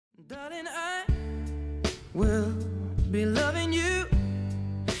Darling, I will be loving you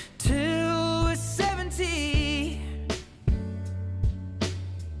till we're 70.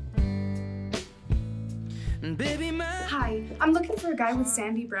 And baby, Hi, I'm looking for a guy with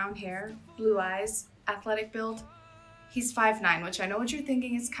sandy brown hair, blue eyes, athletic build. He's 5'9", which I know what you're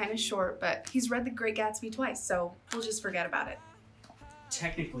thinking is kind of short, but he's read The Great Gatsby twice, so we'll just forget about it.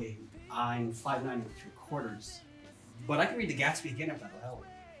 Technically, I'm 5'9 3/4", but I can read The Gatsby again if that'll help.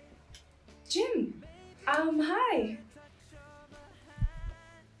 Jim, hi.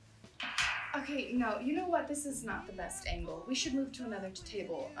 Okay, no, you know what? This is not the best angle. We should move to another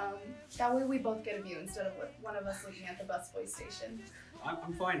table. That way we both get a view instead of one of us looking at the busboy station.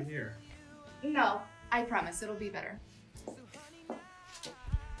 I'm fine here. No, I promise it'll be better.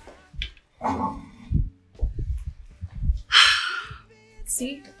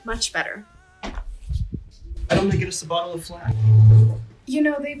 See? Much better. Why don't they get us a bottle of Flat? You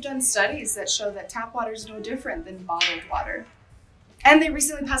know, they've done studies that show that tap water is no different than bottled water. And they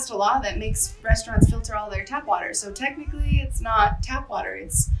recently passed a law that makes restaurants filter all their tap water. So technically it's not tap water,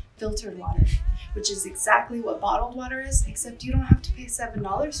 it's filtered water, which is exactly what bottled water is, except you don't have to pay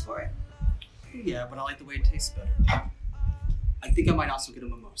 $7 for it. Yeah, but I like the way it tastes better. I think I might also get a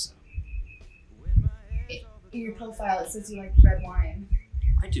mimosa. In your profile it says you like red wine.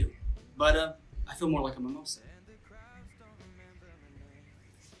 I do, but I feel more like a mimosa.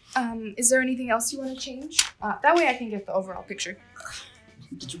 Is there anything else you want to change? That way I can get the overall picture.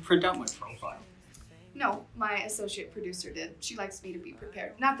 Did you print out my profile? No, my associate producer did. She likes me to be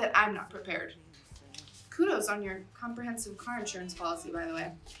prepared. Not that I'm not prepared. Kudos on your comprehensive car insurance policy, by the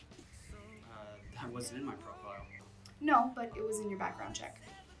way. That wasn't in my profile. No, but it was in your background check.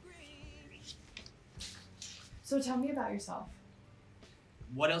 So tell me about yourself.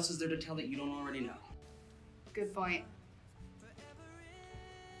 What else is there to tell that you don't already know? Good point.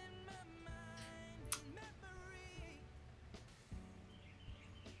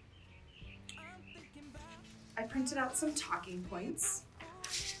 I printed out some talking points,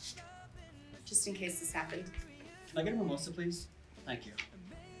 just in case this happened. Can I get a mimosa, please? Thank you.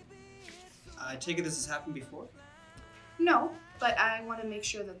 I take it this has happened before? No, but I want to make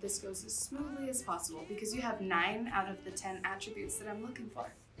sure that this goes as smoothly as possible because you have 9 out of the 10 attributes that I'm looking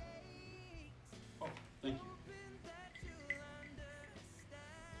for. Oh, thank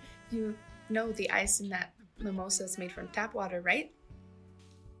you. You know the ice in that mimosa is made from tap water, right?